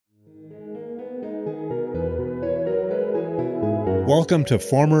Welcome to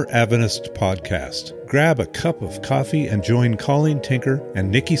Former Adventist Podcast. Grab a cup of coffee and join Colleen Tinker and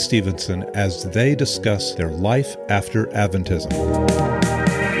Nikki Stevenson as they discuss their life after Adventism.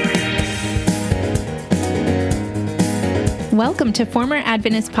 Welcome to Former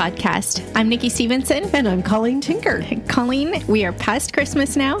Adventist Podcast. I'm Nikki Stevenson. And I'm Colleen Tinker. Colleen, we are past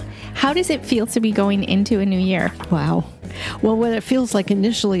Christmas now. How does it feel to be going into a new year? Wow. Well, what it feels like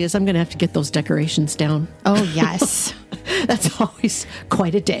initially is I'm going to have to get those decorations down. Oh, yes. That's always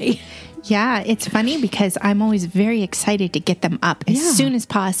quite a day. Yeah, it's funny because I'm always very excited to get them up as soon as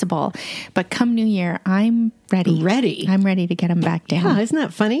possible. But come New Year, I'm ready. I'm ready to get them back down. Yeah, isn't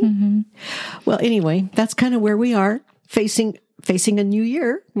that funny? Mm-hmm. Well, anyway, that's kind of where we are, facing a new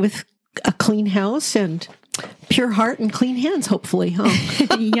year with a clean house and pure heart and clean hands, hopefully, huh?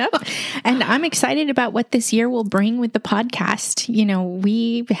 Yep. And I'm excited about what this year will bring with the podcast. You know,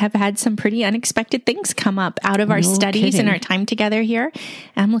 we have had some pretty unexpected things come up out of our studies and our time together here.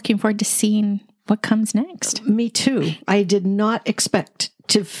 I'm looking forward to seeing what comes next. Me too. I did not expect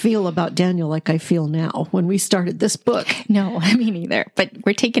to feel about Daniel like I feel now when we started this book. No, me neither. But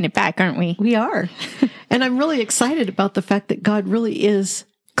we're taking it back, aren't we? We are. And I'm really excited about the fact that God really is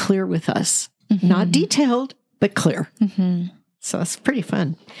clear with us. Mm-hmm. Not detailed, but clear. Mm-hmm. So it's pretty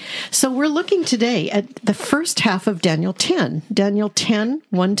fun. So we're looking today at the first half of Daniel 10,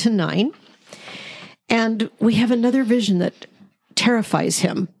 1-9. And we have another vision that terrifies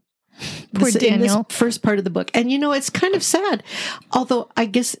him. Poor Daniel. In this first part of the book. And you know, it's kind of sad. Although I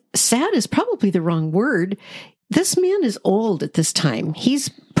guess sad is probably the wrong word. This man is old at this time. He's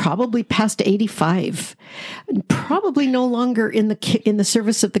probably past 85, probably no longer in the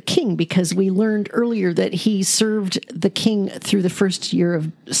service of the king, because we learned earlier that he served the king through the first year of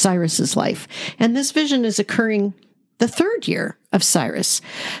Cyrus's life. And this vision is occurring the third year of Cyrus.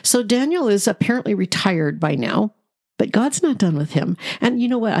 So Daniel is apparently retired by now, but God's not done with him. And you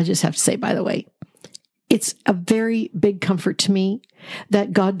know what? I just have to say, by the way, it's a very big comfort to me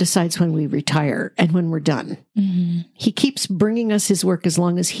that God decides when we retire and when we're done. Mm-hmm. He keeps bringing us his work as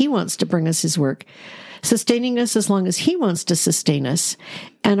long as he wants to bring us his work, sustaining us as long as he wants to sustain us.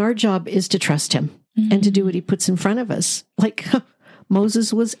 And our job is to trust him and to do what he puts in front of us. Like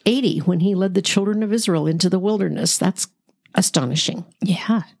Moses was 80 when he led the children of Israel into the wilderness. That's astonishing.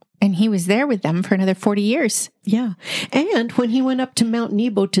 Yeah. And he was there with them for another 40 years. Yeah. And when he went up to Mount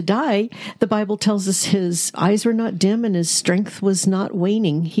Nebo to die, the Bible tells us his eyes were not dim and his strength was not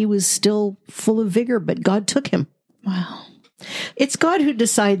waning. He was still full of vigor, but God took him. Wow. It's God who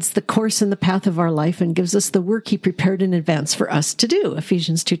decides the course and the path of our life and gives us the work he prepared in advance for us to do,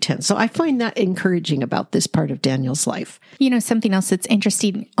 Ephesians 2:10. So I find that encouraging about this part of Daniel's life. You know, something else that's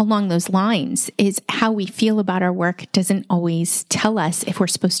interesting along those lines is how we feel about our work doesn't always tell us if we're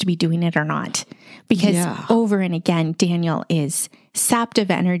supposed to be doing it or not. Because over and again, Daniel is sapped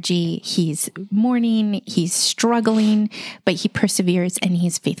of energy. He's mourning, he's struggling, but he perseveres and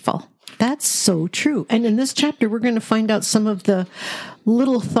he's faithful. That's so true. And in this chapter, we're going to find out some of the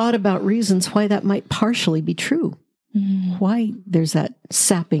little thought about reasons why that might partially be true. Why there's that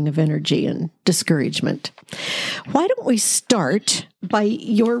sapping of energy and discouragement. Why don't we start by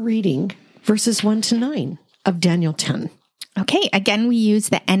your reading verses 1-9 of Daniel 10? Okay, again, we use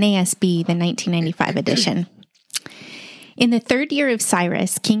the NASB, the 1995 edition. In the third year of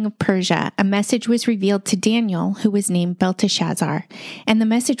Cyrus, king of Persia, a message was revealed to Daniel, who was named Belteshazzar. And the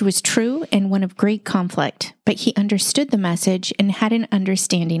message was true and one of great conflict, but he understood the message and had an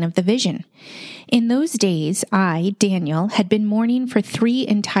understanding of the vision. In those days, I, Daniel, had been mourning for 3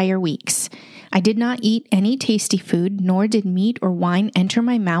 entire weeks. I did not eat any tasty food, nor did meat or wine enter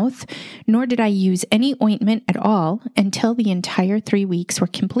my mouth, nor did I use any ointment at all until the entire 3 weeks were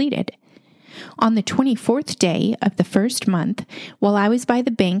completed. On the 24th day of the first month, while I was by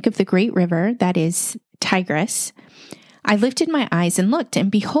the bank of the great river, that is Tigris, I lifted my eyes and looked,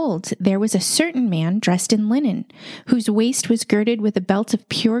 and behold, there was a certain man dressed in linen, whose waist was girded with a belt of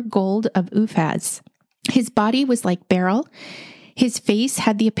pure gold of Uphaz. His body was like beryl. His face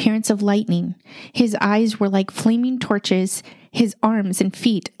had the appearance of lightning. His eyes were like flaming torches, his arms and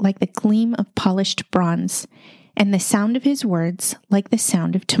feet like the gleam of polished bronze, and the sound of his words like the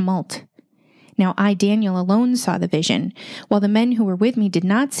sound of tumult. Now I, Daniel, alone saw the vision, while the men who were with me did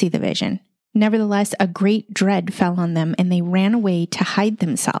not see the vision. Nevertheless, a great dread fell on them, and they ran away to hide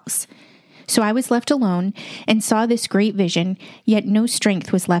themselves. So I was left alone and saw this great vision, yet no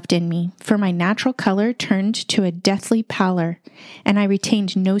strength was left in me, for my natural color turned to a deathly pallor, and I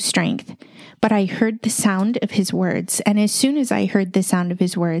retained no strength. But I heard the sound of his words, and as soon as I heard the sound of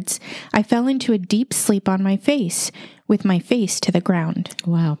his words, I fell into a deep sleep on my face, with my face to the ground.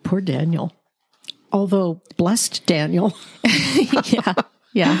 Wow, poor Daniel. although blessed Daniel.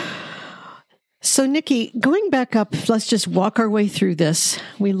 Yeah. So, Nikki, going back up, let's just walk our way through this.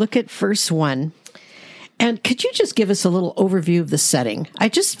 We look at verse 1. And could you just give us a little overview of the setting? I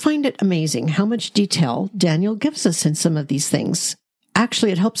just find it amazing how much detail Daniel gives us in some of these things.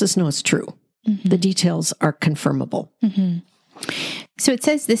 Actually, it helps us know it's true. Mm-hmm. The details are confirmable. Mm-hmm. So it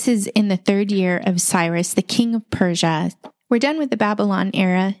says this is in the 3rd year of Cyrus, the king of Persia. We're done with the Babylon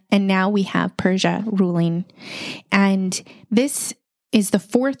era, and now we have Persia ruling. And this is the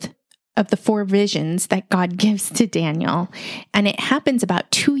 4th of the 4 visions that God gives to Daniel. And it happens about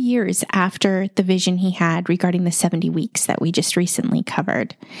 2 years after the vision he had regarding the 70 weeks that we just recently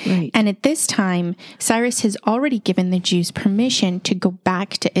covered. Right. And at this time, Cyrus has already given the Jews permission to go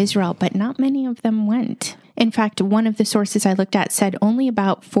back to Israel, but not many of them went. In fact, one of the sources I looked at said only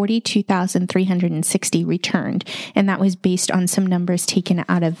about 42,360 returned, and that was based on some numbers taken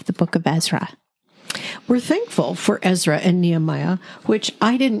out of the book of Ezra. We're thankful for Ezra and Nehemiah, which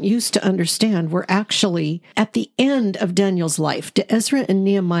I didn't used to understand were actually at the end of Daniel's life. Ezra and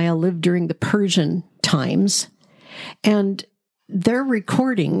Nehemiah lived during the Persian times, and their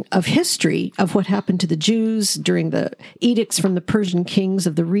recording of history of what happened to the Jews during the edicts from the Persian kings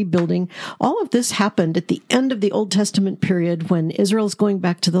of the rebuilding, all of this happened at the end of the Old Testament period when Israel's going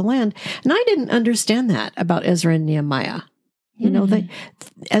back to the land. And I didn't understand that about Ezra and Nehemiah. You know,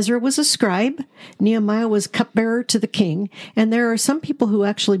 Ezra was a scribe, Nehemiah was cupbearer to the king, and there are some people who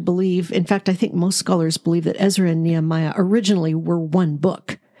actually believe, in fact, I think most scholars believe that Ezra and Nehemiah originally were one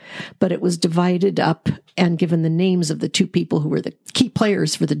book, but it was divided up and given the names of the 2 people who were the key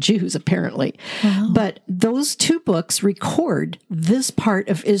players for the Jews, apparently. Wow. But those 2 books record this part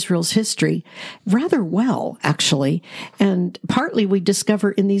of Israel's history rather well, actually. And partly we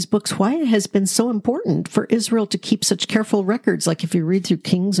discover in these books why it has been so important for Israel to keep such careful records. Like if you read through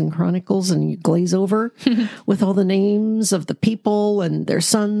Kings and Chronicles and you glaze over with all the names of the people and their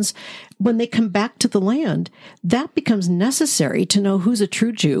sons, when they come back to the land, that becomes necessary to know who's a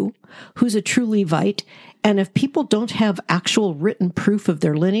true Jew, who's a true Levite. And if people don't have actual written proof of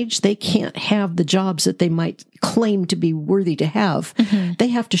their lineage, they can't have the jobs that they might claim to be worthy to have. Mm-hmm. They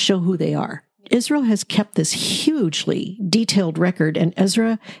have to show who they are. Israel has kept this hugely detailed record, and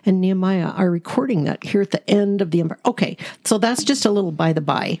Ezra and Nehemiah are recording that here at the end of the empire. Okay, so that's just a little by the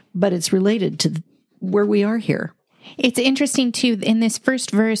by, but it's related to where we are here. It's interesting, too, in this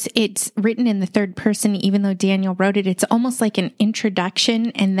first verse, it's written in the 3rd person, even though Daniel wrote it. It's almost like an introduction,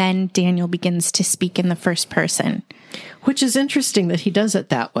 and then Daniel begins to speak in the 1st person. Which is interesting that he does it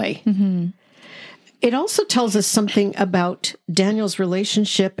that way. Mm-hmm. It also tells us something about Daniel's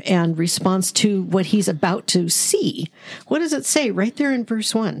relationship and response to what he's about to see. What does it say right there in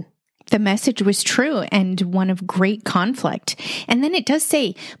verse 1? The message was true and one of great conflict. And then it does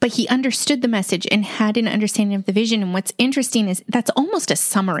say, but he understood the message and had an understanding of the vision. And what's interesting is that's almost a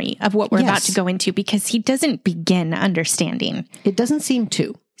summary of what we're about to go into, because he doesn't begin understanding. It doesn't seem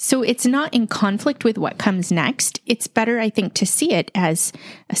to. So it's not in conflict with what comes next. It's better, I think, to see it as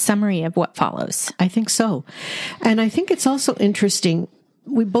a summary of what follows. I think so. And I think it's also interesting.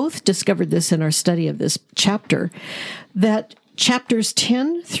 We both discovered this in our study of this chapter, that chapters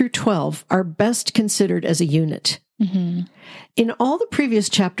 10 through 12 are best considered as a unit. Mm-hmm. In all the previous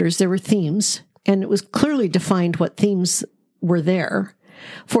chapters, there were themes, and it was clearly defined what themes were there.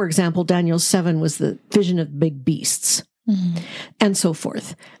 For example, Daniel 7 was the vision of big beasts, and so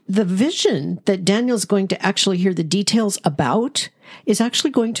forth. The vision that Daniel's going to actually hear the details about is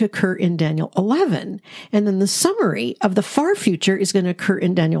actually going to occur in Daniel 11. And then the summary of the far future is going to occur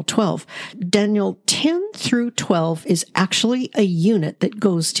in Daniel 12. Daniel 10 through 12 is actually a unit that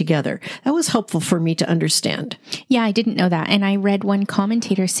goes together. That was helpful for me to understand. Yeah, I didn't know that. And I read one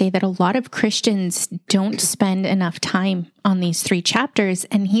commentator say that a lot of Christians don't spend enough time on these 3 chapters.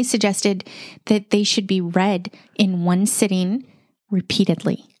 And he suggested that they should be read in one sitting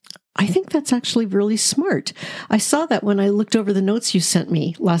repeatedly. I think that's actually really smart. I saw that when I looked over the notes you sent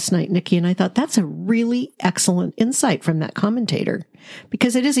me last night, Nikki, and I thought that's a really excellent insight from that commentator,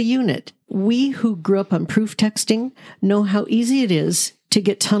 because it is a unit. We who grew up on proof texting know how easy it is to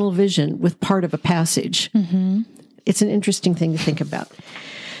get tunnel vision with part of a passage. Mm-hmm. It's an interesting thing to think about.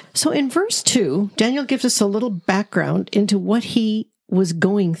 So in verse 2, Daniel gives us a little background into what he was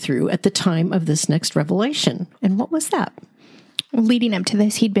going through at the time of this next revelation. And what was that? Leading up to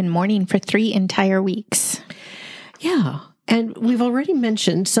this, he'd been mourning for 3 entire weeks. Yeah. And we've already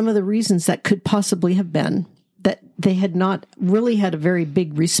mentioned some of the reasons that could possibly have been that they had not really had a very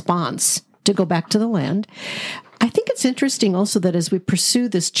big response to go back to the land. I think it's interesting also that as we pursue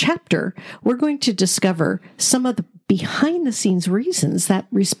this chapter, we're going to discover some of the behind the scenes reasons that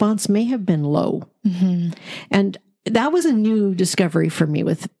response may have been low. And that was a new discovery for me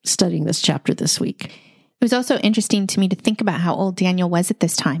with studying this chapter this week. It was also interesting to me to think about how old Daniel was at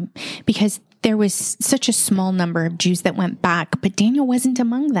this time, because there was such a small number of Jews that went back, but Daniel wasn't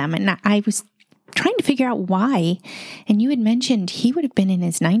among them. And I was trying to figure out why. And you had mentioned he would have been in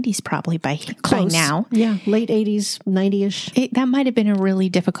his 90s probably by now. Yeah, late 80s, 90-ish. That might have been a really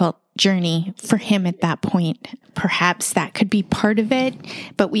difficult journey for him at that point. Perhaps that could be part of it.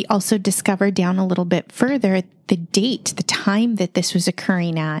 But we also discovered down a little bit further the date, the time that this was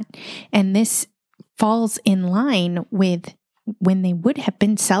occurring at. And this falls in line with when they would have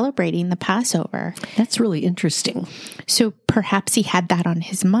been celebrating the Passover. That's really interesting. So perhaps he had that on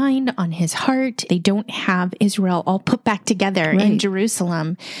his mind, on his heart. They don't have Israel all put back together in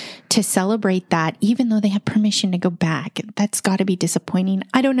Jerusalem to celebrate that, even though they have permission to go back. That's got to be disappointing.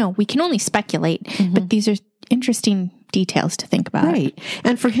 I don't know. We can only speculate, but these are interesting details to think about. Right.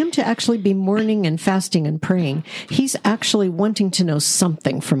 And for him to actually be mourning and fasting and praying, he's actually wanting to know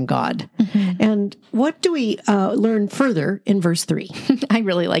something from God. And what do we learn further in verse 3? I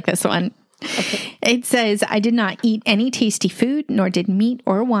really like this one. Okay. It says, I did not eat any tasty food, nor did meat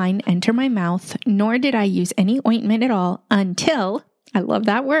or wine enter my mouth, nor did I use any ointment at all until, I love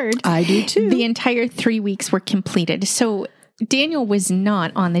that word. I do too. The entire 3 weeks were completed. So Daniel was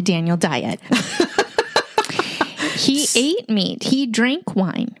not on the Daniel diet. He ate meat, he drank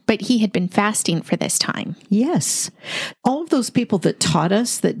wine, but he had been fasting for this time. Yes. All of those people that taught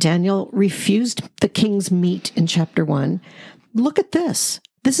us that Daniel refused the king's meat in chapter 1, look at this.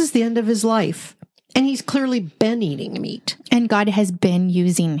 This is the end of his life. And he's clearly been eating meat. And God has been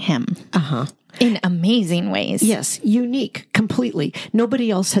using him. In amazing ways. Yes, unique, completely.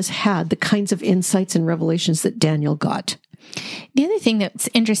 Nobody else has had the kinds of insights and revelations that Daniel got. The other thing that's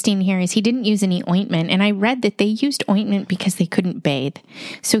interesting here is he didn't use any ointment. And I read that they used ointment because they couldn't bathe.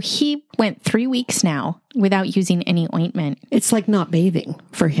 So he went 3 weeks now without using any ointment. It's like not bathing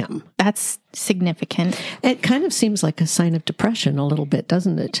for him. That's significant. It kind of seems like a sign of depression a little bit,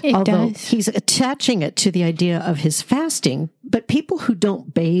 doesn't it? Although he's attaching it to the idea of his fasting. But people who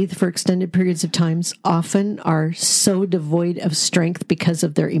don't bathe for extended periods of times often are so devoid of strength because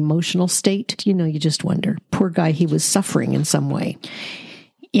of their emotional state. You just wonder, poor guy, he was suffering in some way.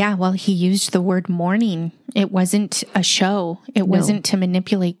 Yeah, well, he used the word mourning. It wasn't a show. It wasn't to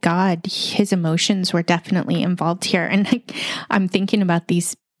manipulate God. His emotions were definitely involved here. And I'm thinking about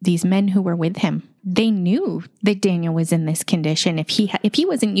these men who were with him. They knew that Daniel was in this condition. If he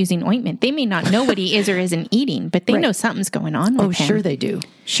wasn't using ointment, they may not know what he is or isn't eating, but they know something's going on with him. Oh, sure they do.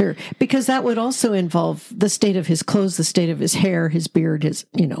 Sure. Because that would also involve the state of his clothes, the state of his hair, his beard,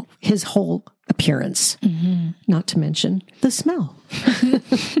 his whole appearance, not to mention the smell.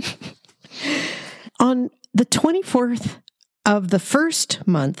 On the 24th of the first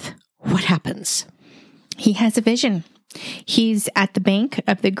month, what happens? He has a vision. He's at the bank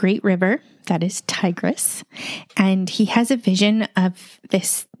of the great river, that is Tigris, and he has a vision of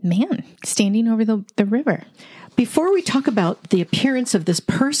this man standing over the river. Before we talk about the appearance of this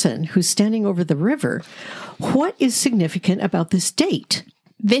person who's standing over the river, what is significant about this date?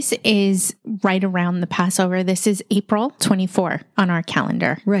 This is right around the Passover. This is April 24 on our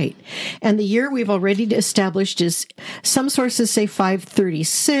calendar. Right. And the year we've already established is, some sources say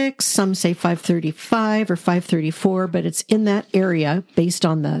 536, some say 535 or 534, but it's in that area based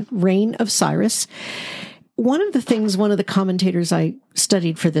on the reign of Cyrus. One of the commentators I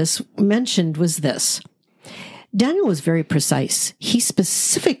studied for this mentioned was this. Daniel was very precise. He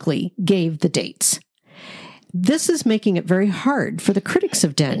specifically gave the dates. This is making it very hard for the critics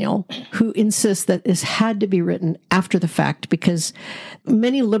of Daniel, who insist that this had to be written after the fact, because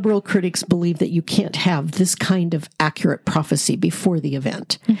many liberal critics believe that you can't have this kind of accurate prophecy before the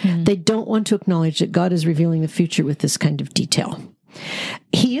event. They don't want to acknowledge that God is revealing the future with this kind of detail.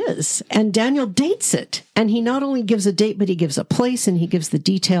 He is, and Daniel dates it, and he not only gives a date, but he gives a place and he gives the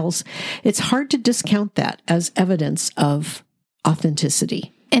details. It's hard to discount that as evidence of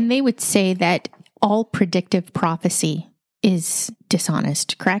authenticity. And they would say that all predictive prophecy is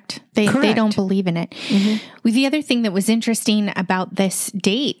dishonest, correct? They don't believe in it. The other thing that was interesting about this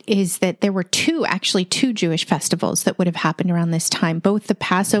date is that there were two Jewish festivals that would have happened around this time, both the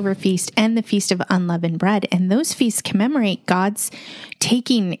Passover feast and the Feast of Unleavened Bread. And those feasts commemorate God's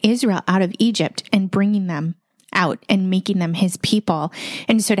taking Israel out of Egypt and bringing them out and making them his people.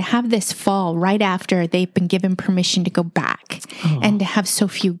 And so to have this fall right after they've been given permission to go back and to have so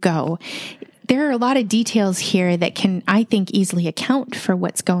few go, there are a lot of details here that can, I think, easily account for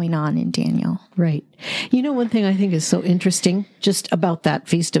what's going on in Daniel. Right. You know, one thing I think is so interesting just about that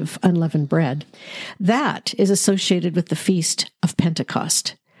Feast of Unleavened Bread, that is associated with the Feast of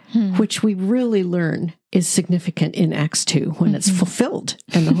Pentecost, which we really learn is significant in Acts 2 when it's fulfilled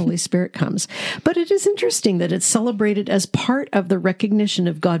and the Holy Spirit comes. But it is interesting that it's celebrated as part of the recognition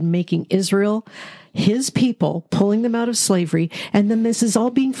of God making Israel his people, pulling them out of slavery, and then this is all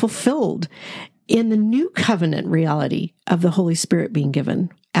being fulfilled in the new covenant reality of the Holy Spirit being given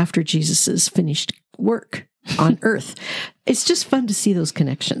after Jesus's finished work on earth. It's just fun to see those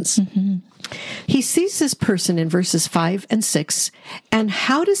connections. He sees this person in verses 5 and 6, and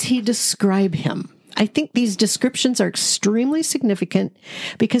how does he describe him? I think these descriptions are extremely significant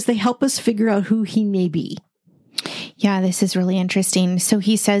because they help us figure out who he may be. Yeah, this is really interesting. So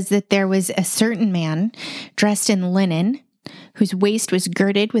he says that there was a certain man dressed in linen, whose waist was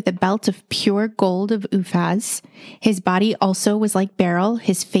girded with a belt of pure gold of Uphaz. His body also was like beryl.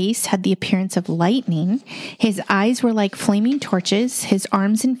 His face had the appearance of lightning. His eyes were like flaming torches. His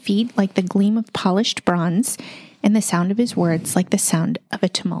arms and feet like the gleam of polished bronze. And the sound of his words like the sound of a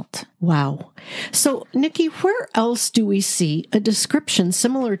tumult. Wow. So, Nikki, where else do we see a description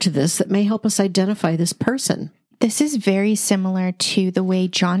similar to this that may help us identify this person? This is very similar to the way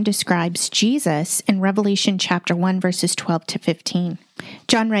John describes Jesus in Revelation chapter 1, verses 12 to 15.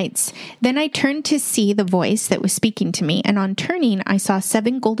 John writes, "Then I turned to see the voice that was speaking to me, and on turning I saw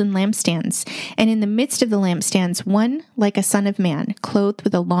 7 golden lampstands, and in the midst of the lampstands one like a son of man, clothed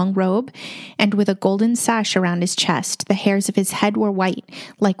with a long robe, and with a golden sash around his chest. The hairs of his head were white,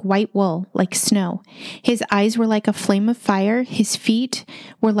 like white wool, like snow. His eyes were like a flame of fire, his feet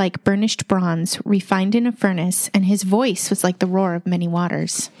were like burnished bronze, refined in a furnace, and his voice was like the roar of many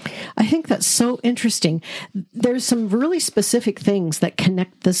waters." I think that's so interesting. There's some really specific things that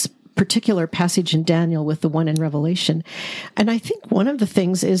connect this particular passage in Daniel with the one in Revelation. And I think one of the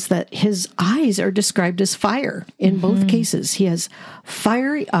things is that his eyes are described as fire in both cases. He has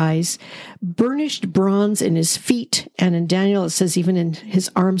fiery eyes, burnished bronze in his feet, and in Daniel it says even in his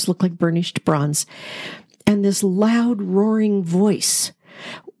arms look like burnished bronze, and this loud roaring voice.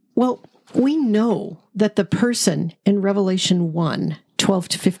 Well, we know that the person in Revelation 1, 12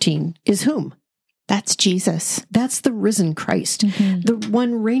 to 15 is whom? That's Jesus. That's the risen Christ, the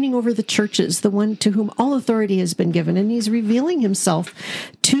one reigning over the churches, the one to whom all authority has been given. And he's revealing himself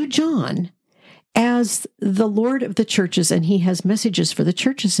to John as the Lord of the churches, and he has messages for the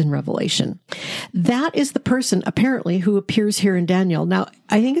churches in Revelation. That is the person, apparently, who appears here in Daniel. Now,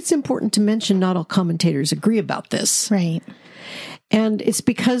 I think it's important to mention not all commentators agree about this. Right. And it's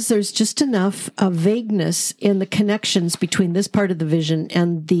because there's just enough vagueness in the connections between this part of the vision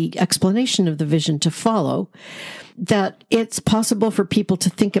and the explanation of the vision to follow that it's possible for people to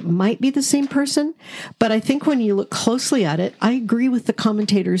think it might be the same person. But I think when you look closely at it, I agree with the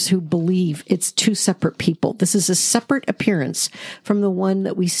commentators who believe it's 2 separate people. This is a separate appearance from the one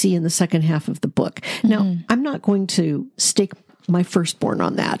that we see in the second half of the book. Now, I'm not going to stake my firstborn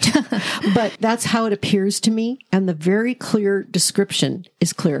on that, but that's how it appears to me. And the very clear description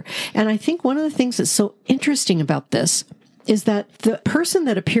is clear. And I think one of the things that's so interesting about this is that the person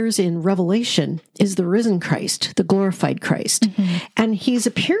that appears in Revelation is the risen Christ, the glorified Christ. And he's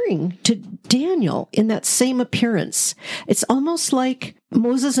appearing to Daniel in that same appearance. It's almost like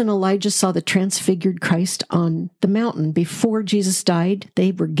Moses and Elijah saw the transfigured Christ on the mountain before Jesus died.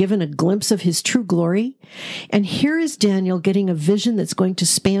 They were given a glimpse of his true glory. And here is Daniel getting a vision that's going to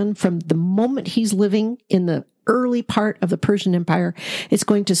span from the moment he's living in the early part of the Persian Empire. It's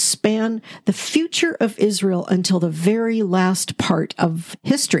going to span the future of Israel until the very last part of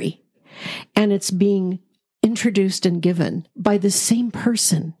history. And it's being introduced and given by the same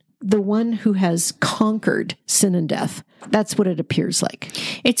person, the one who has conquered sin and death. That's what it appears like.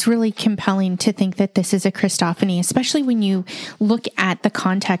 It's really compelling to think that this is a Christophany, especially when you look at the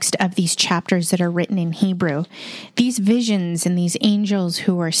context of these chapters that are written in Hebrew. These visions and these angels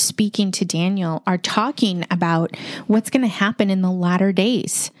who are speaking to Daniel are talking about what's going to happen in the latter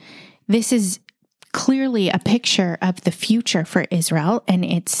days. This is clearly a picture of the future for Israel, and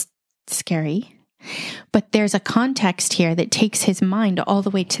it's scary. But there's a context here that takes his mind all the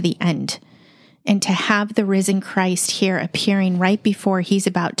way to the end. And to have the risen Christ here appearing right before he's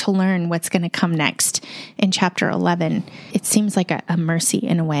about to learn what's going to come next in chapter 11, it seems like a mercy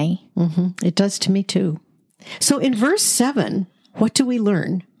in a way. It does to me too. So in verse 7, what do we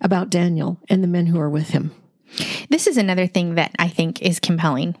learn about Daniel and the men who are with him? This is another thing that I think is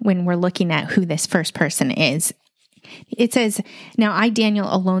compelling when we're looking at who this first person is. It says, "Now I, Daniel,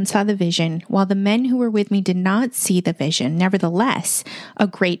 alone saw the vision, while the men who were with me did not see the vision. Nevertheless, a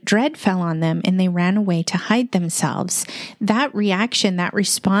great dread fell on them, and they ran away to hide themselves." That reaction, that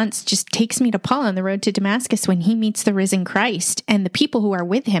response just takes me to Paul on the road to Damascus when he meets the risen Christ, and the people who are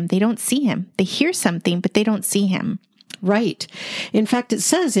with him, they don't see him. They hear something, but they don't see him. Right. In fact, it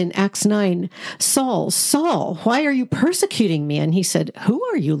says in Acts 9, "Saul, Saul, why are you persecuting me?" And he said, "Who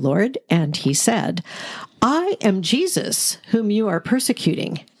are you, Lord?" And he said, "I am Jesus, whom you are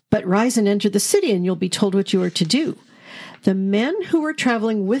persecuting. But rise and enter the city, and you'll be told what you are to do." The men who were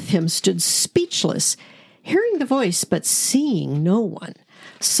traveling with him stood speechless, hearing the voice, but seeing no one.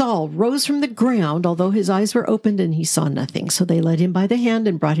 Saul rose from the ground, although his eyes were opened, and he saw nothing. So they led him by the hand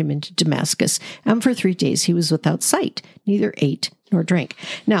and brought him into Damascus. And for 3 days he was without sight, neither ate nor drank.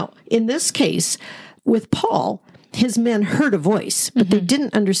 Now, in this case, with Paul, his men heard a voice, but they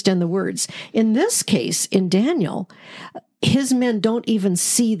didn't understand the words. In this case, in Daniel, his men don't even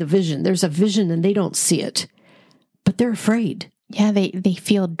see the vision. There's a vision and they don't see it, but they're afraid. Yeah, they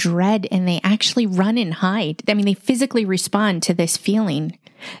feel dread, and they actually run and hide. I mean, they physically respond to this feeling.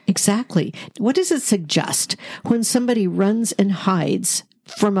 Exactly. What does it suggest when somebody runs and hides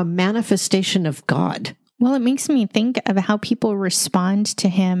from a manifestation of God? Well, it makes me think of how people respond to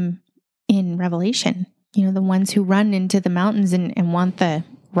him in Revelation. You know, the ones who run into the mountains and want the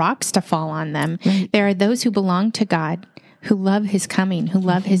rocks to fall on them. Right. There are those who belong to God, who love his coming, who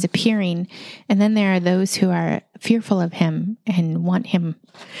love his appearing. And then there are those who are fearful of him and want him.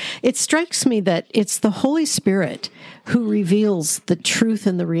 It strikes me that it's the Holy Spirit who reveals the truth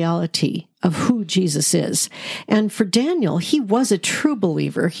and the reality of who Jesus is. And for Daniel, he was a true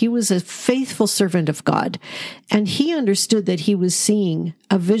believer. He was a faithful servant of God. And he understood that he was seeing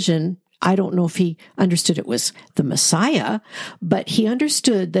a vision. I don't know if he understood it was the Messiah, but he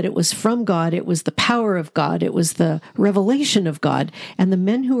understood that it was from God. It was the power of God. It was the revelation of God. And the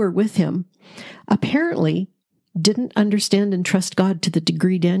men who were with him apparently didn't understand and trust God to the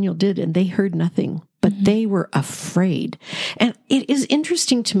degree Daniel did, and they heard nothing, but they were afraid. And it is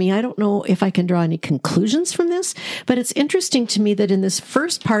interesting to me, I don't know if I can draw any conclusions from this, but it's interesting to me that in this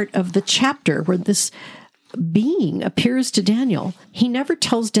first part of the chapter where this being appears to Daniel, he never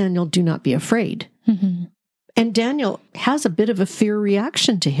tells Daniel, "Do not be afraid." And Daniel has a bit of a fear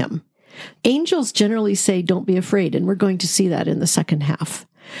reaction to him. Angels generally say, "Don't be afraid," and we're going to see that in the second half.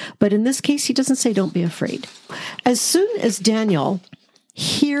 But in this case, he doesn't say, "Don't be afraid." As soon as Daniel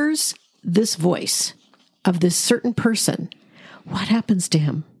hears this voice of this certain person, what happens to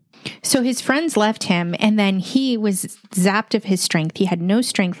him? So his friends left him, and then he was zapped of his strength. He had no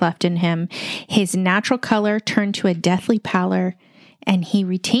strength left in him. His natural color turned to a deathly pallor, and he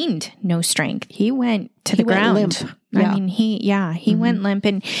retained no strength. He went to the ground. Limp. Yeah. I mean, he went limp,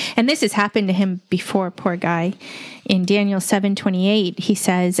 and this has happened to him before, poor guy. In Daniel 7:28, he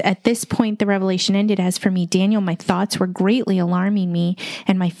says, "At this point, the revelation ended. As for me, Daniel, my thoughts were greatly alarming me,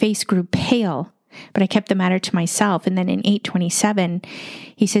 and my face grew pale. But I kept the matter to myself." And then in 8:27,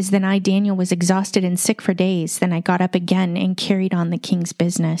 he says, "Then I, Daniel, was exhausted and sick for days. Then I got up again and carried on the king's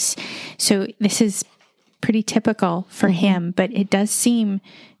business." So this is pretty typical for him, but it does seem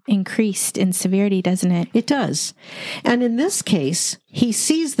increased in severity, doesn't it? It does. And in this case, he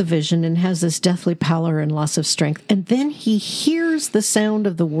sees the vision and has this deathly pallor and loss of strength. And then he hears the sound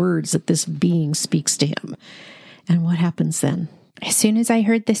of the words that this being speaks to him. And what happens then? "As soon as I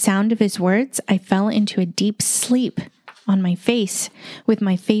heard the sound of his words, I fell into a deep sleep on my face, with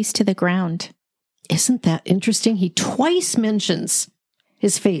my face to the ground." Isn't that interesting? He twice mentions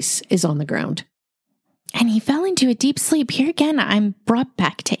his face is on the ground. And he fell into a deep sleep. Here again, I'm brought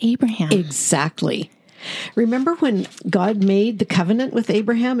back to Abraham. Exactly. Remember when God made the covenant with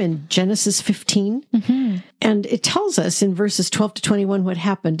Abraham in Genesis 15? And it tells us in verses 12 to 21 what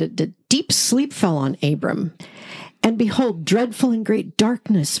happened. A deep sleep fell on Abram. And behold, dreadful and great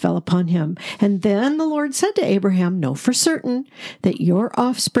darkness fell upon him. And then the Lord said to Abraham, "Know for certain that your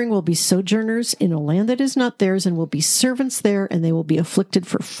offspring will be sojourners in a land that is not theirs, and will be servants there, and they will be afflicted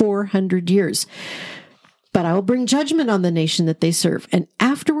for 400 years. But I will bring judgment on the nation that they serve, and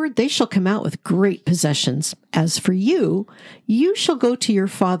afterward they shall come out with great possessions. As for you, you shall go to your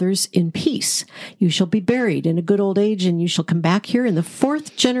fathers in peace. You shall be buried in a good old age, and you shall come back here in the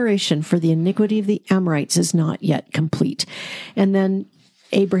 4th generation, for the iniquity of the Amorites is not yet complete." And then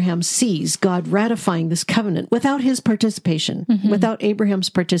Abraham sees God ratifying this covenant without his participation, without Abraham's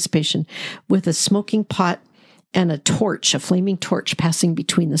participation, with a smoking pot and a torch, a flaming torch passing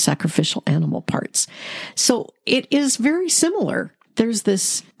between the sacrificial animal parts. So it is very similar. There's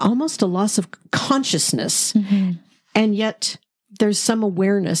this almost a loss of consciousness, and yet there's some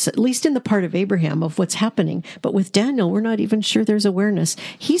awareness, at least in the part of Abraham, of what's happening. But with Daniel, we're not even sure there's awareness.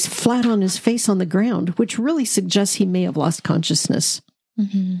 He's flat on his face on the ground, which really suggests he may have lost consciousness.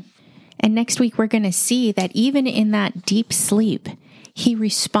 Mm-hmm. And next week, we're going to see that even in that deep sleep, he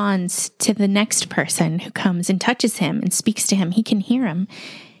responds to the next person who comes and touches him and speaks to him. He can hear him.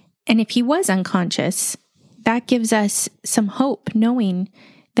 And if he was unconscious, that gives us some hope, knowing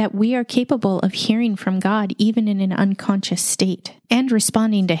that we are capable of hearing from God even in an unconscious state and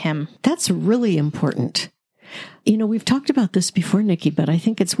responding to him. That's really important. You know, we've talked about this before, Nikki, but I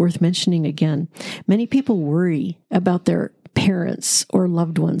think it's worth mentioning again. Many people worry about their parents or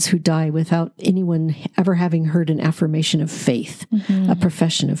loved ones who die without anyone ever having heard an affirmation of faith, a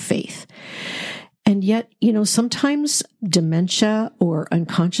profession of faith. And yet, you know, sometimes dementia or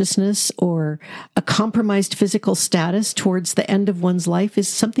unconsciousness or a compromised physical status towards the end of one's life is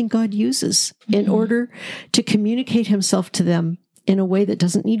something God uses in order to communicate himself to them in a way that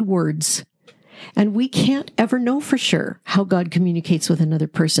doesn't need words. And we can't ever know for sure how God communicates with another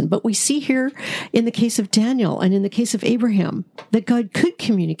person. But we see here in the case of Daniel and in the case of Abraham that God could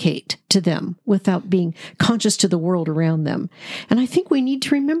communicate to them without being conscious to the world around them. And I think we need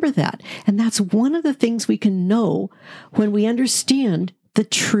to remember that. And that's one of the things we can know when we understand the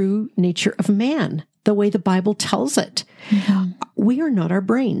true nature of man, the way the Bible tells it. Mm-hmm. We are not our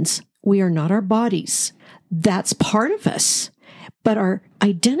brains. We are not our bodies. That's part of us. But our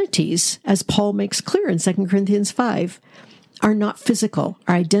identities, as Paul makes clear in 2 Corinthians 5, are not physical.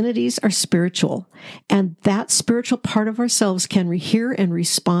 Our identities are spiritual. And that spiritual part of ourselves can hear and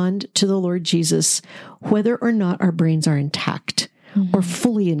respond to the Lord Jesus, whether or not our brains are intact or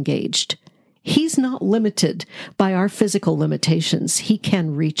fully engaged. He's not limited by our physical limitations. He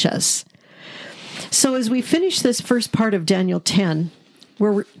can reach us. So as we finish this first part of Daniel 10,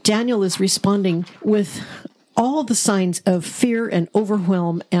 where Daniel is responding with all the signs of fear and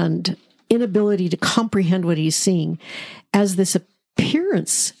overwhelm and inability to comprehend what he's seeing, as this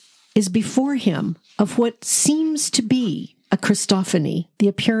appearance is before him of what seems to be a Christophany, the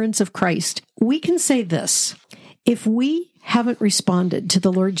appearance of Christ, we can say this: if we haven't responded to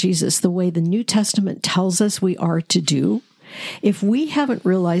the Lord Jesus the way the New Testament tells us we are to do, if we haven't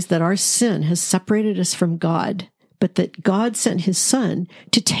realized that our sin has separated us from God, but that God sent his Son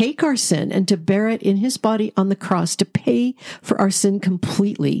to take our sin and to bear it in his body on the cross to pay for our sin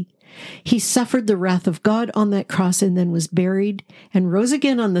completely. He suffered the wrath of God on that cross and then was buried and rose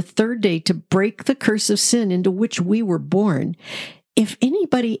again on the third day to break the curse of sin into which we were born. If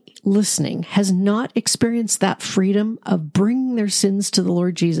anybody listening has not experienced that freedom of bringing their sins to the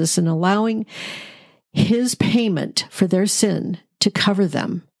Lord Jesus and allowing his payment for their sin to cover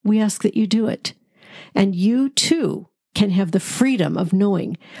them, we ask that you do it. And you too can have the freedom of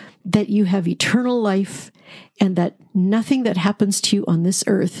knowing that you have eternal life and that nothing that happens to you on this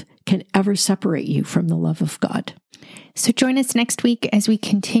earth can ever separate you from the love of God. So join us next week as we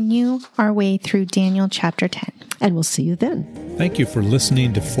continue our way through Daniel chapter 10. And we'll see you then. Thank you for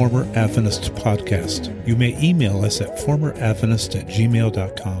listening to Former Adventist Podcast. You may email us at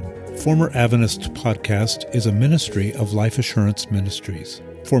formeradventist@gmail.com. Former Adventist Podcast is a ministry of Life Assurance Ministries.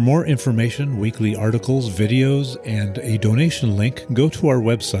 For more information, weekly articles, videos, and a donation link, go to our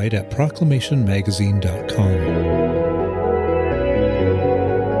website at proclamationmagazine.com.